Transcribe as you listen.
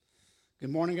Good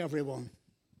morning, everyone.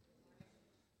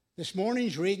 This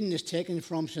morning's reading is taken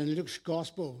from St. Luke's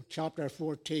Gospel, chapter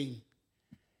 14,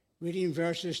 reading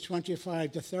verses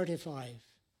 25 to 35.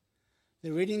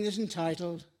 The reading is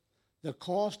entitled, The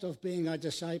Cost of Being a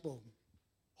Disciple.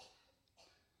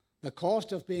 The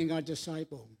cost of being a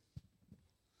disciple.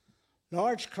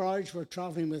 Large crowds were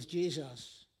traveling with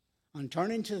Jesus, and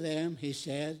turning to them, he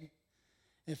said,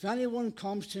 If anyone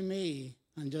comes to me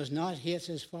and does not hate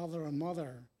his father or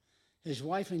mother, his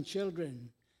wife and children,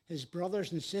 his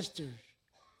brothers and sisters,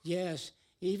 yes,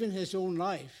 even his own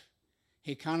life,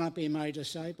 he cannot be my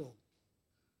disciple.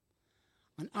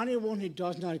 And anyone who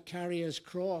does not carry his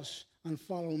cross and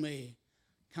follow me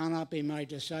cannot be my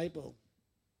disciple.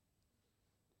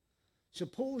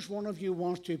 Suppose one of you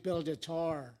wants to build a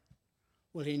tower.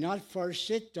 Will he not first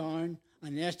sit down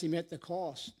and estimate the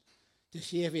cost to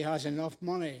see if he has enough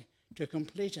money to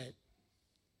complete it?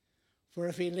 For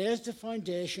if he lays the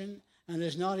foundation and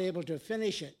is not able to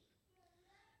finish it,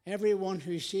 everyone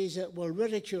who sees it will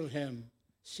ridicule him,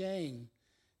 saying,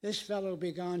 This fellow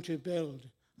began to build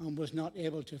and was not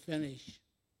able to finish.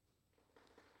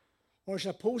 Or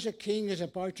suppose a king is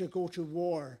about to go to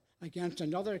war against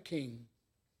another king.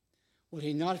 Will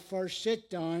he not first sit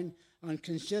down and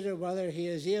consider whether he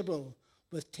is able,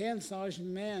 with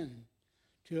 10,000 men,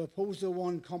 to oppose the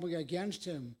one coming against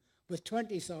him with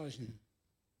 20,000?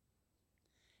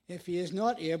 If he is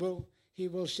not able, he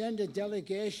will send a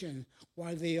delegation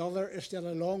while the other is still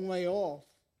a long way off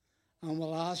and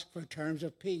will ask for terms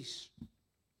of peace.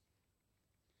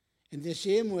 In the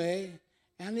same way,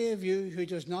 any of you who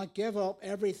does not give up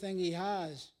everything he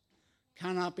has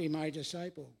cannot be my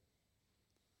disciple.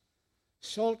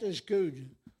 Salt is good,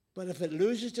 but if it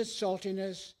loses its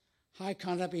saltiness, how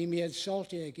can it be made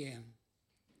salty again?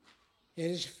 It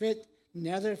is fit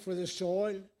neither for the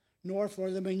soil nor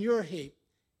for the manure heap.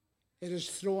 It is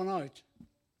thrown out.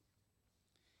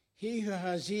 He who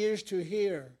has ears to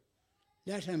hear,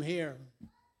 let him hear.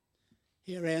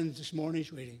 Here ends this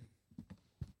morning's reading.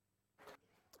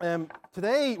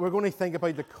 Today we're going to think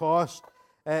about the cost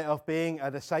of being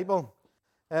a disciple.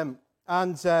 And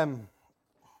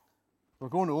we're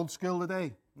going old school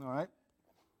today, all right?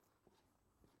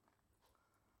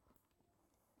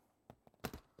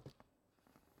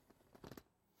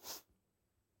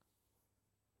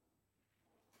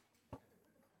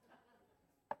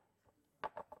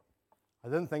 I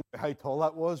didn't think how tall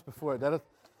that was before I did it.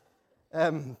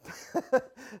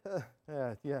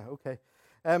 Okay.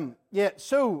 I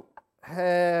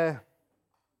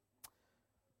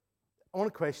want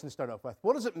a question to start off with.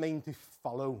 What does it mean to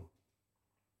follow?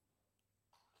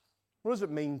 What does it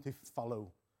mean to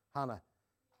follow, Hannah?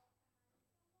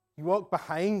 You walk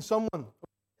behind someone,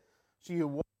 so you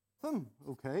walk with them,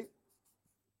 okay.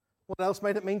 What else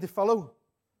might it mean to follow?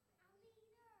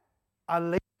 A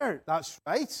leader. That's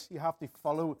right. You have to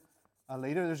follow a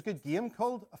leader. There's a good game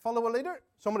called Follow a Leader.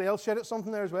 Somebody else said it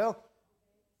something there as well.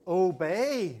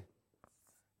 Obey.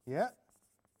 Yeah.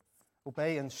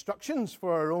 Obey instructions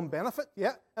for our own benefit.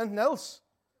 Yeah. And else?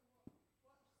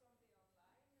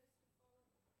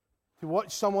 To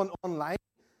watch someone online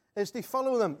is to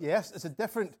follow them. Yes, it's a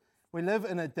different. We're living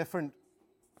in a different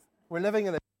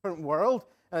world,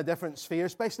 in a different sphere,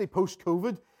 especially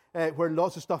post-COVID, where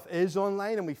lots of stuff is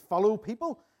online and we follow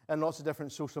people in lots of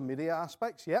different social media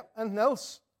aspects. Yep. And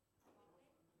else?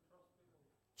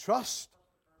 Trust.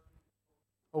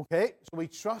 Okay, so we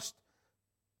trust.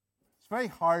 It's very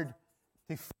hard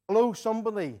to follow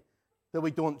somebody that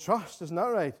we don't trust, isn't that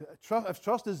right? If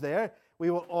trust is there, we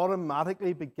will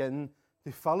automatically begin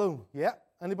to follow. Yeah.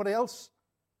 Anybody else?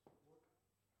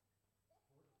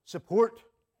 Support.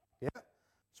 Yeah.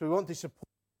 So we want to support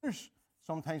others.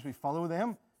 Sometimes we follow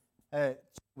them.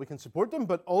 We can support them,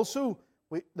 but also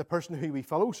the person who we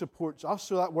follow supports us,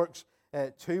 so that works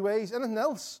two ways. Anything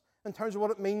else in terms of what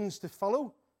it means to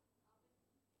follow?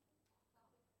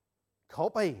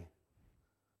 Copy.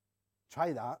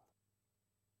 Try that.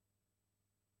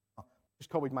 Just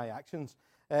copied my actions,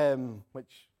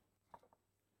 which...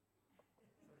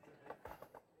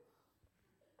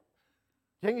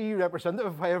 Do you think you're representative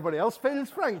of how everybody else feels,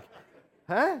 Frank?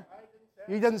 Huh?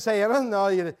 You didn't say anything? No,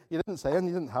 you didn't say anything.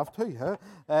 You didn't have to,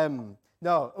 huh?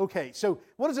 No, okay. So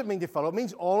what does it mean to follow? It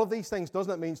means all of these things,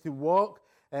 doesn't it? It means to walk,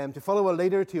 to follow a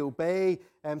leader, to obey.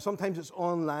 Sometimes it's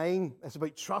online. It's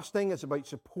about trusting. It's about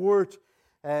support.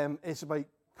 It's about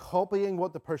copying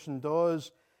what the person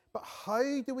does. But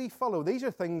how do we follow? These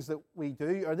are things that we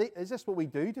do. Is this what we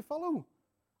do to follow?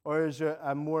 Or is there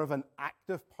more of an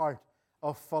active part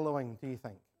of following, do you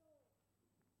think?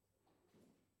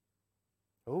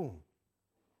 Oh.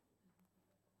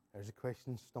 There's a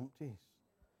question stumped you.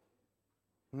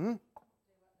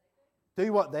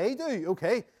 Do what they do.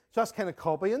 Okay, so that's kind of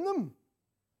copying them.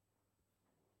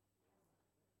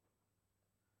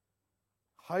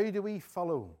 How do we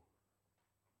follow?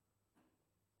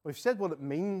 We've said what it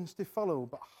means to follow,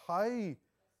 but how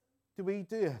do we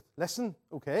do it? Listen,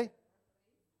 okay?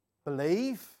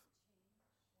 Believe,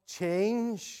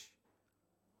 change.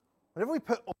 Whenever we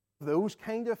put all of those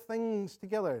kind of things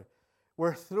together,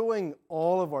 we're throwing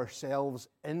all of ourselves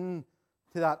into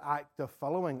that act of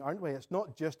following, aren't we? It's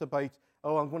not just about,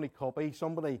 oh, I'm going to copy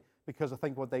somebody because I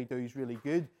think what they do is really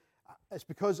good. It's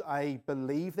because I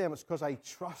believe them. It's because I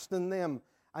trust in them.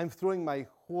 I'm throwing my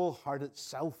wholehearted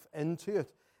self into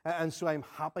it. And so I'm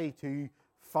happy to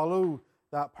follow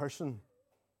that person.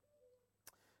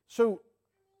 So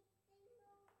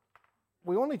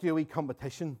we want to do a wee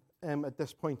competition at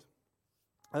this point.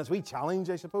 And it's a wee challenge,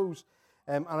 I suppose.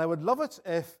 And I would love it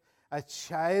if a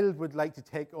child would like to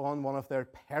take on one of their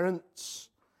parents.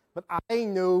 But I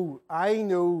know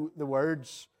the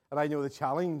words and I know the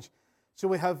challenge. So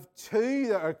we have two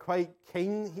that are quite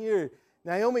keen here.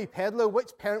 Naomi Pedlow,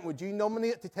 which parent would you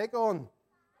nominate to take on?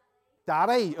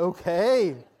 Daddy,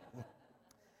 okay.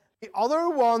 The other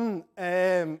one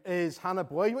is Hannah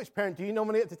Boyd. Which parent do you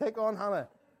nominate to take on, Hannah?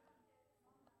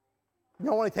 You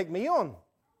don't want to take me on?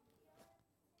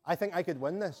 I think I could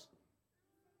win this.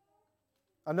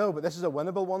 I know, but this is a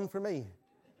winnable one for me.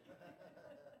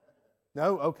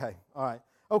 No? Okay. All right.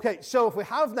 Okay, so if we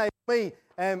have Naomi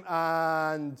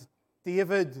and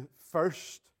David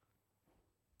first.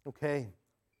 Okay.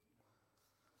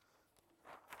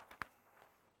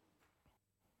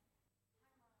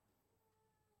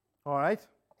 All right.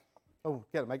 Oh,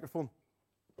 get a microphone.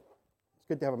 It's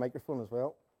good to have a microphone as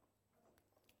well.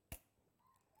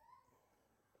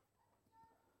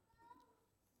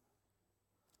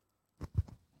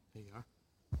 There you are.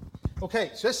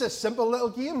 Okay, so this is a simple little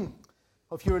game.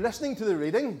 If you were listening to the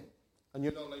reading, and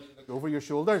you're not allowed to look over your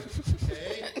shoulder,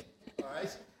 okay, all right.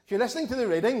 If you're listening to the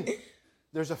reading,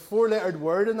 there's a 4-lettered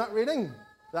word in that reading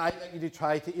that I'd like you to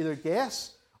try to either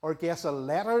guess or guess a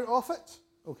letter of it,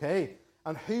 okay?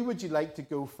 And who would you like to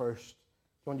go first? Do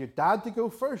you want your dad to go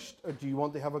first, or do you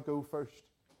want to have a go first?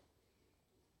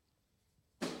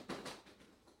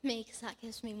 Me, because that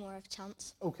gives me more of a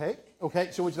chance. Okay, okay.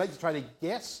 So would you like to try to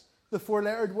guess the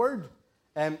 4-lettered word?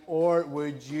 Or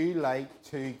would you like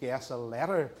to guess a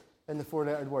letter in the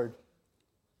 4-lettered word?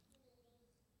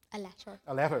 A letter.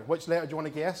 A letter. Which letter do you want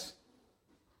to guess?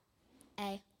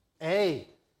 A. A.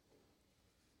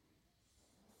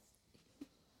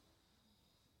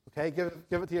 Okay,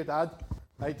 give it to your dad.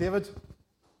 Right, David?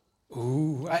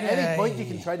 Ooh, At any point you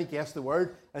can try to guess the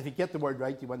word, and if you get the word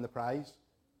right, you win the prize.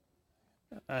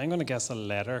 I'm going to guess a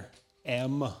letter.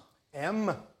 M.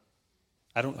 M.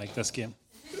 I don't like this game.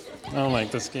 I don't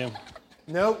like this game.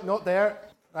 No, not there.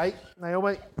 Right,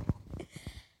 Naomi.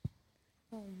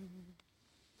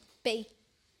 B.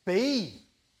 B.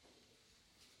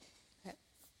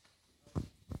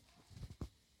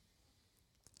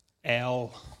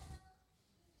 L.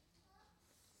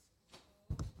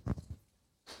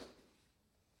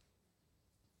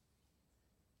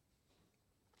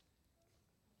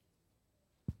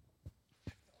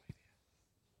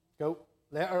 Go.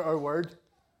 Letter or word?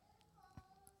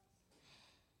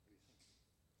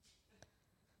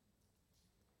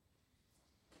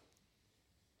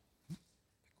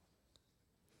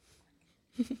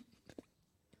 What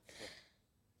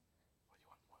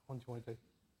one do you want to do?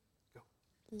 Go.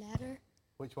 Letter.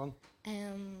 Which one?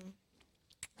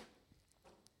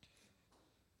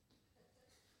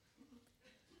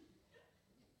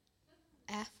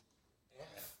 F.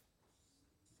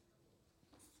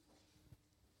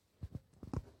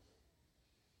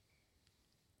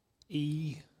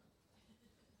 E.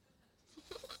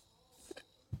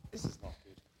 This is not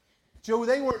good. Joe,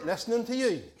 they weren't listening to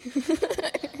you.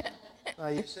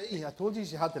 You see, I told you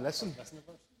you had to listen.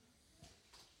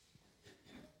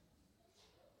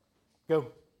 Go.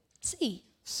 C.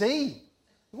 C.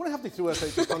 We're going to have to throw us out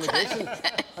to the congregation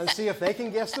and see if they can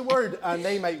guess the word, and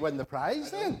they might win the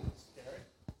prize then.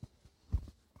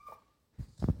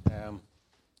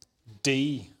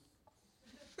 D.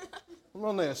 I'm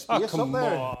running out of Oh, space up come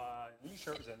there. on. You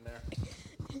sure it was in there?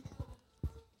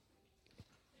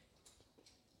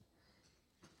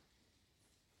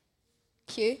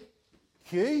 Q.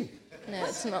 Q. No,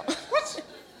 it's not. What?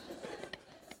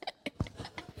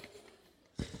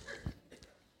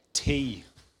 T.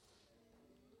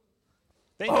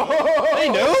 They know. They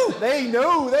know. They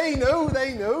know. They know.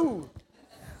 They know.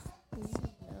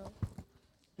 No.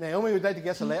 Naomi would like to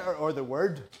guess a letter or the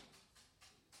word.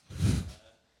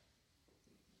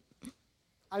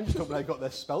 I'm just hoping I got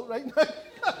this spelt right now.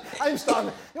 I'm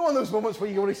standing. You know one of those moments where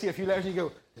you only see a few letters and you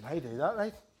go, did I do that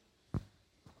right?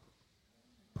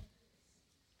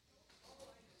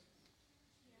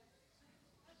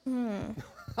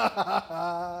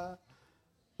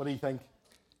 What do you think?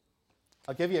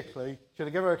 I'll give you a clue. Should I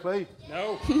give her a clue?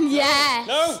 No. Yes.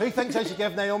 No. Who thinks I should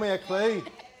give Naomi a clue?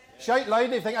 Shout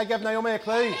loudly if you think I give Naomi a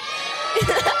clue.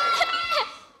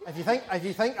 If you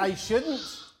think I shouldn't.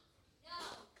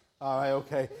 All right,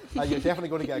 okay. You're definitely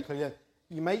going to get a clue then.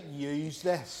 You might use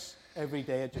this every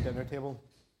day at your dinner table.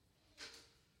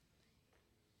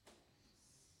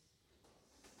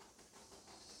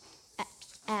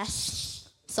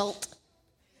 Salt.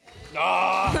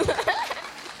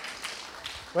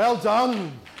 Well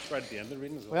done. It's right at the end of the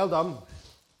reading as well. Well done.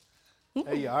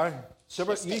 There you are.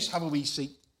 Super. You just have a wee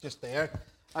seat just there.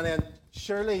 And then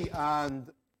Shirley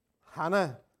and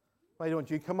Hannah, why don't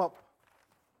you come up?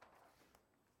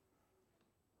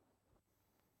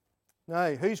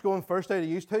 Now, who's going first out of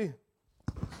you two?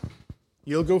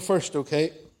 You'll go first,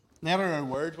 okay. Letter or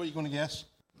word, what are you going to guess?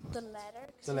 The letter.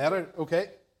 The letter,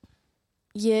 okay.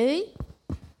 U.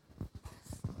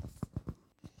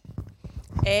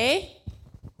 A.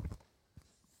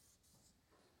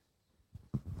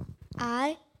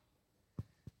 I.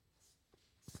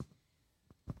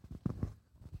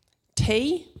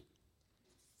 T.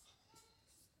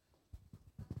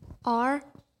 R.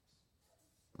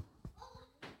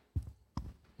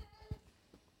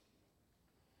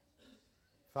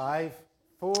 5,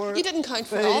 4. You didn't count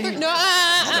for three. all the... No.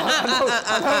 I know,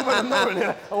 but I'm not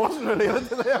related. I wasn't related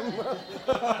to them.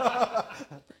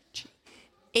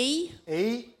 E.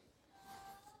 E.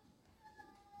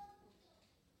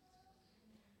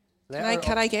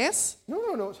 Can I guess?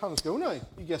 No, it's Hannah's go now.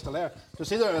 You guessed the letter. So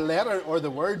it's either a letter or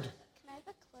the word. Can I have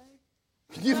a clue?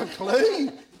 Can you have a clue?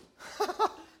 No,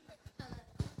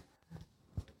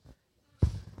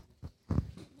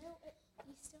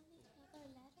 you still need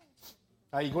another letter.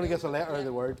 Are you going to guess a letter or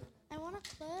the word? I want a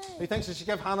clue. Who thinks I should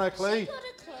give Hannah a clue? Got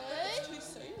a clue? Too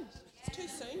soon. It's too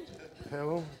soon.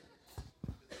 Hello.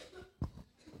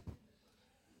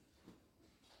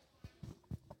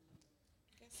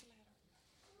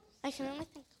 I can only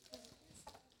think of one.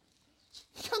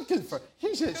 You can't give for.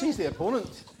 She's the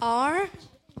opponent. R.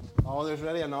 Oh, there's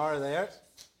already an R there.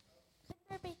 Could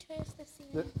there be two of the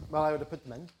same? Well, I would have put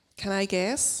them in. Can I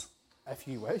guess? If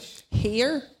you wish.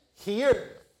 Here.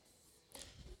 Here.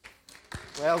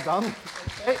 Well done.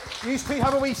 Hey, you two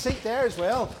have a wee seat there as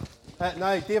well.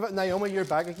 Now, David and Naomi, you're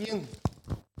back again.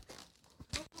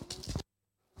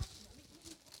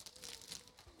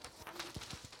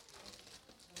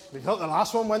 We thought the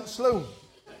last one went slow.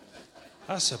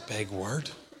 That's a big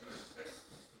word.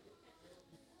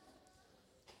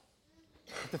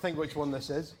 To think which one this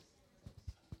is.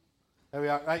 There we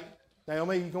are. Right,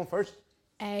 Naomi, you going first?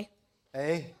 A.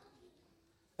 A.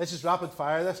 This is rapid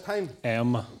fire this time.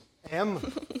 M. M.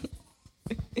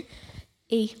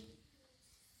 E.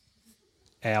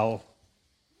 L.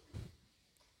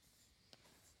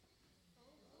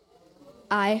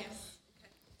 I.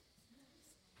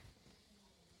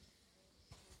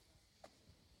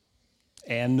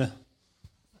 N.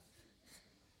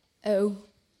 O.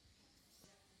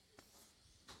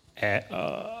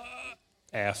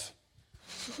 F.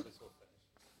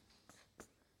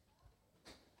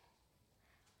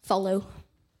 Follow.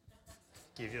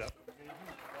 Give it up.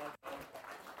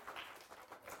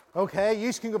 Okay,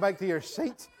 you can go back to your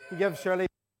seat. You give Shirley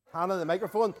Hannah the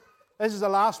microphone. This is the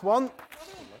last one.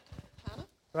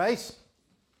 Right.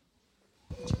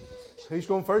 Who's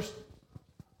going first?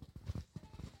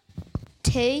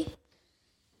 T.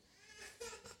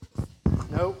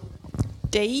 No.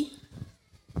 D.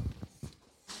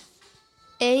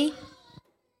 E.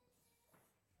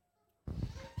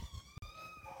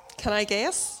 Can I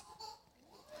guess?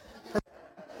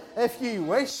 If you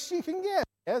wish, you can guess.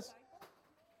 Yes.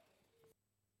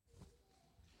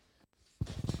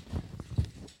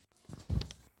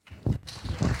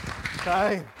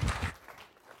 Time.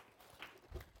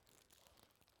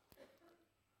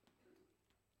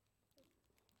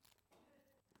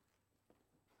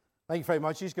 Thank you very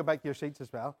much. You just go back to your seats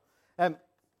as well. Do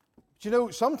you know,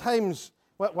 sometimes,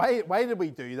 why did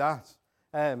we do that?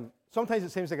 Sometimes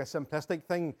it seems like a simplistic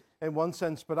thing in one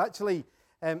sense, but actually,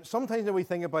 sometimes when we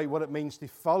think about what it means to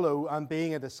follow and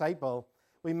being a disciple,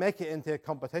 we make it into a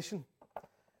competition.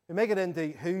 We make it into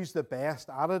who's the best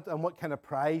at it and what kind of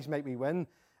prize might we win.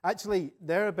 Actually,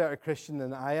 they're a better Christian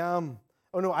than I am.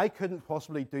 Oh no, I couldn't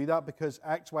possibly do that because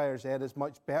X, Y, or Z is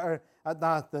much better at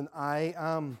that than I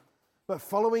am. But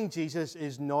following Jesus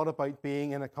is not about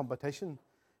being in a competition.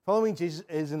 Following Jesus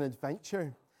is an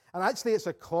adventure. And actually, it's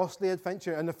a costly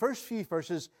adventure. In the first few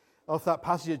verses of that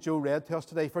passage that Joe read to us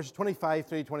today, verses 25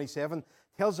 through 27,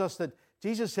 tells us that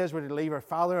Jesus says we're to leave our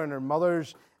father and our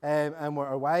mothers and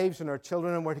our wives and our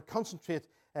children, and we're to concentrate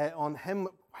on him.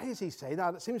 Why does he say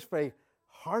that? It seems very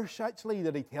harsh, actually,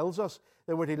 that he tells us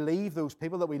that we're to leave those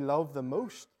people that we love the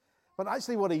most. But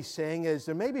actually what he's saying is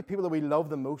there may be people that we love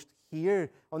the most here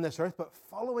on this earth, but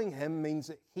following him means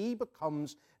that he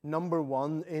becomes number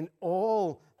one in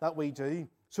all that we do,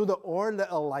 so that our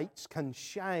little lights can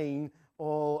shine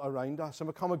all around us and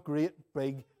become a great,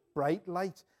 big, bright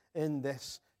light in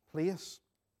this place.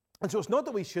 And so it's not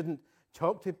that we shouldn't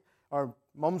talk to our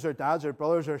mums or dads or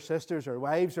brothers or sisters or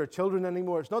wives or children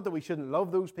anymore. It's not that we shouldn't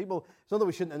love those people. It's not that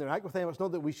we shouldn't interact with them. It's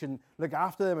not that we shouldn't look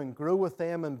after them and grow with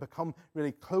them and become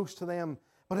really close to them.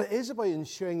 But it is about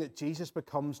ensuring that Jesus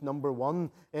becomes number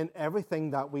one in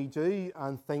everything that we do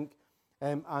and think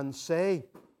and say.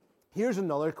 Here's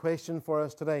another question for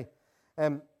us today.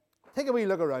 Take a wee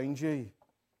look around you.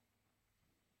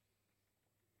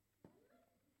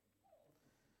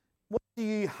 What do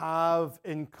you have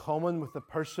in common with the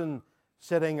person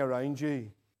sitting around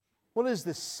you? What is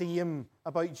the same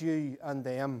about you and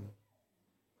them?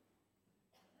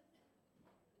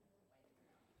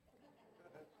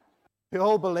 We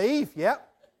all believe, yeah. Is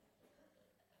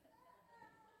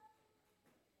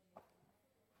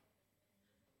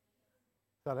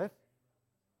that it?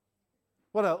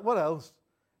 What else?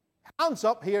 Hands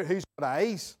up here, who's got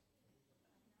eyes?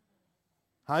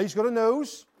 Who's got a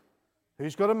nose?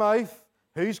 Who's got a mouth?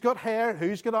 Who's got hair?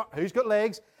 Who's got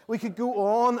legs? We could go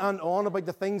on and on about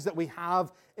the things that we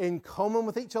have in common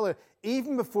with each other,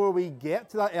 even before we get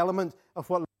to that element of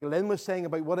what Lynn was saying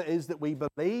about what it is that we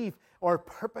believe, our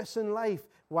purpose in life,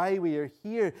 why we are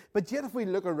here. But yet if we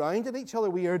look around at each other,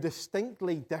 we are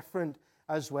distinctly different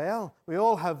as well. We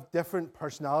all have different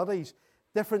personalities,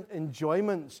 different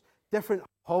enjoyments, different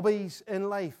hobbies in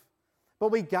life.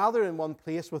 But we gather in one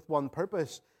place with one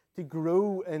purpose, to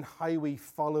grow in how we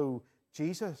follow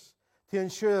Jesus, to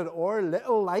ensure that our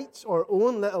little lights, our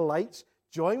own little lights,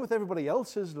 join with everybody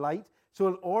else's light,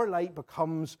 so that our light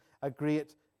becomes a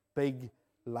great big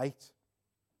light.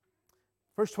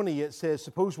 Verse 28 says,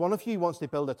 suppose one of you wants to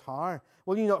build a tower.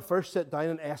 Will you not first sit down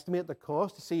and estimate the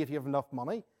cost to see if you have enough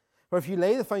money? For if you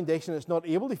lay the foundation and it's not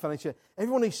able to finish it,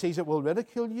 everyone who sees it will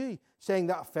ridicule you, saying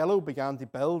that fellow began to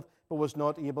build but was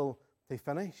not able to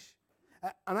finish.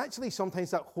 And actually,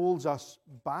 sometimes that holds us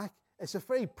back. It's a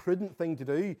very prudent thing to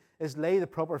do, is lay the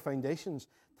proper foundations,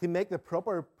 to make the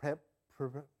proper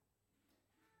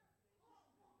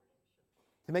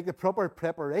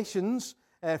preparations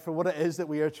for what it is that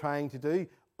we are trying to do.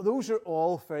 Those are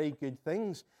all very good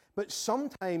things. But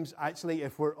sometimes, actually,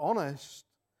 if we're honest,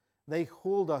 they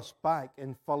hold us back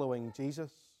in following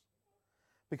Jesus,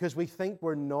 because we think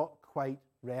we're not quite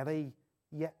ready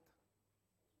yet.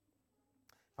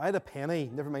 I had a penny,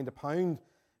 never mind a pound,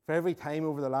 for every time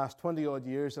over the last 20-odd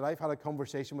years that I've had a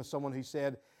conversation with someone who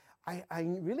said, I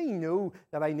really know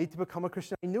that I need to become a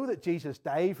Christian. I know that Jesus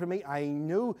died for me. I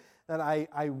know that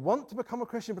I want to become a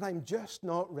Christian, but I'm just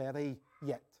not ready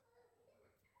yet.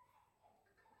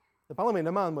 The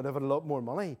Ballymena man would have had a lot more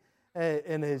money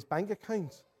in his bank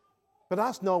account. But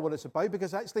that's not what it's about,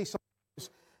 because actually sometimes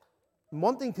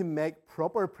wanting to make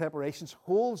proper preparations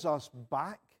holds us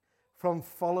back from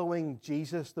following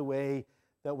Jesus the way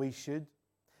that we should.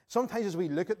 Sometimes as we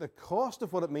look at the cost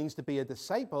of what it means to be a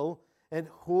disciple, it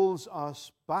holds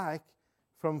us back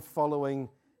from following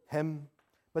him.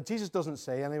 But Jesus doesn't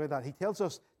say any of that. He tells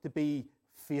us to be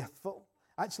faithful.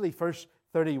 Actually, verse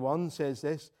 31 says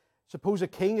this, suppose a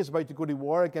king is about to go to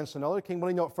war against another king. Will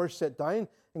he not first sit down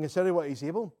and consider what he's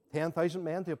able? 10,000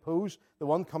 men to oppose the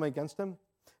one coming against him.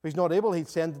 If he's not able, he'd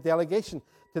send a delegation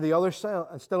to the other side,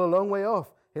 and still a long way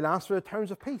off, he'll ask for the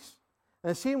terms of peace. In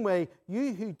the same way,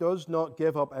 you who does not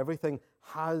give up everything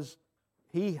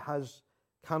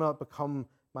cannot become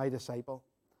my disciple.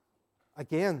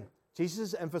 Again, Jesus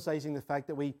is emphasizing the fact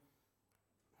that we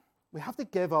have to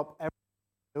give up everything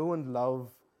we know and love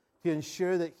to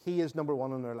ensure that he is number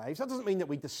one in our lives. That doesn't mean that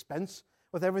we dispense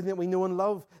with everything that we know and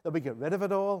love, that we get rid of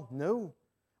it all. No.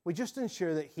 We just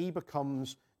ensure that he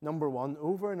becomes number one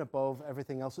over and above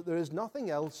everything else, that there is nothing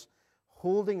else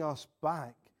holding us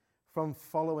back from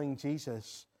following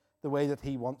Jesus the way that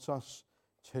he wants us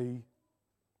to.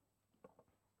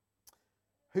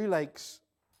 Who likes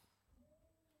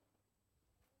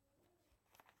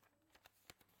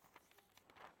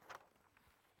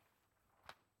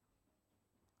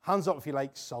hands up if you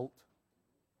like salt?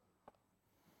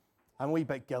 I'm a wee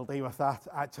bit guilty with that,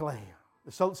 actually.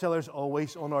 The salt cellar's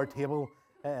always on our table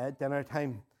at dinner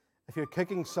time. If you're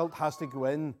cooking, salt has to go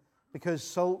in, because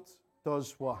salt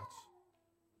does what?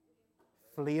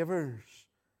 Flavors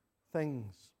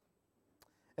things.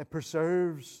 It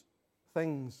preserves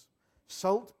things.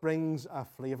 Salt brings a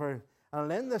flavour.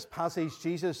 And in this passage,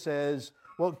 Jesus says,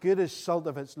 what good is salt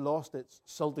if it's lost its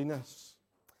saltiness?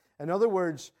 In other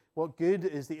words, what good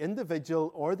is the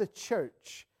individual or the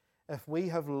church if we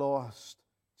have lost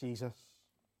Jesus?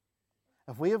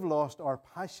 If we have lost our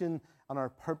passion and our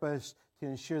purpose to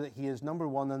ensure that He is number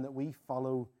one and that we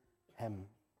follow Him,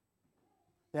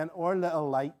 then our little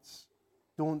lights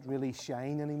don't really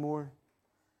shine anymore.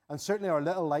 And certainly our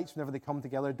little lights, whenever they come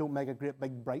together, don't make a great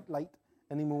big bright light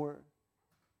anymore.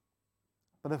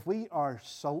 But if we are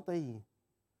salty,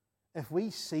 if we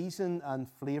season and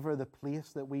flavour the place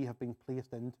that we have been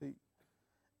placed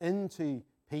into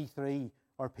P3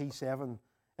 or P7,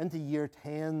 into year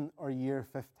 10 or year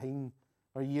 15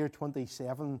 or year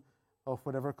 27 of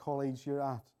whatever college you're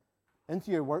at,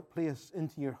 into your workplace,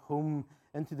 into your home,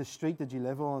 into the street that you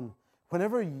live on,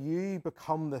 whenever you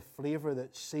become the flavour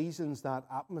that seasons that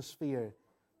atmosphere,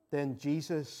 then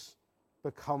Jesus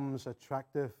becomes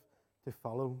attractive to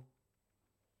follow.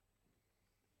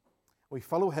 We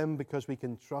follow Him because we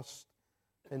can trust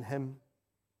in Him.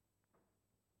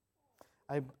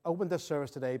 I opened this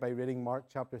service today by reading Mark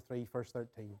chapter 3, verse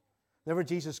 13. Whenever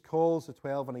Jesus calls the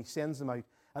 12 and He sends them out,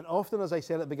 and often, as I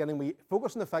said at the beginning, we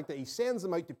focus on the fact that He sends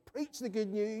them out to preach the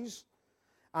good news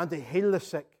and to heal the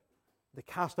sick, to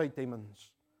cast out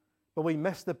demons. But we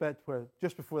miss the bit where,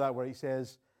 just before that, where He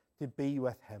says to be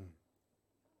with Him.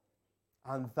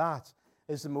 And that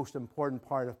is the most important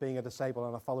part of being a disciple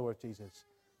and a follower of Jesus,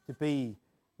 to be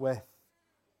with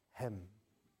Him.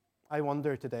 I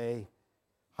wonder today,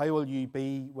 how will you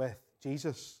be with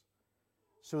Jesus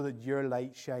so that your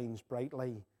light shines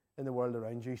brightly in the world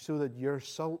around you, so that your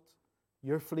salt,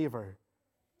 your flavour,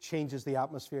 changes the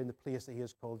atmosphere in the place that He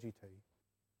has called you to?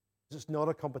 It's not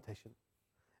a competition.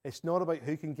 It's not about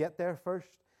who can get there first,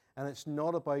 and it's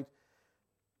not about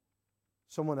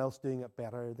someone else doing it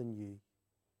better than you.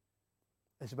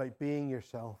 It's about being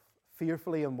yourself,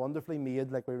 fearfully and wonderfully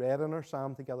made, like we read in our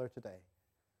psalm together today,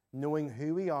 knowing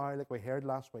who we are, like we heard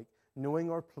last week, knowing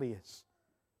our place,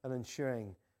 and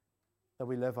ensuring that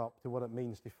we live up to what it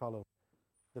means to follow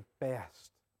the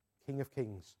best King of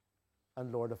Kings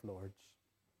and Lord of Lords.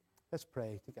 Let's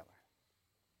pray together.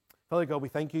 Father God, we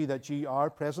thank You that You are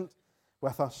present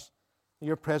with us.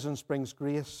 Your presence brings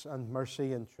grace and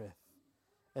mercy and truth.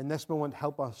 In this moment,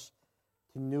 help us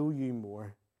to know You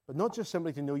more, but not just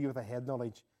simply to know You with a head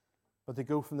knowledge, but to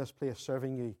go from this place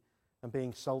serving You and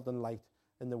being salt and light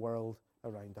in the world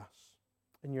around us.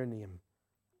 In Your name.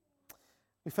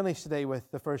 We finish today with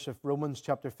the verse of Romans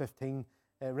chapter 15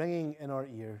 ringing in our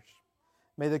ears.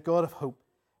 May the God of hope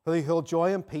fill you with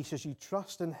joy and peace as you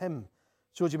trust in Him,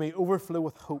 so that you may overflow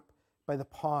with hope by the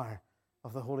power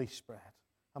of the Holy Spirit.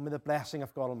 And may the blessing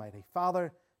of God Almighty,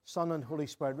 Father, Son, and Holy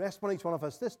Spirit rest upon each one of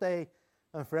us this day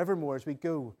and forevermore as we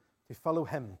go to follow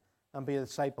Him and be a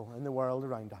disciple in the world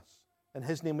around us. In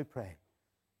His name we pray.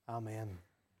 Amen.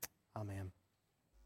 Amen.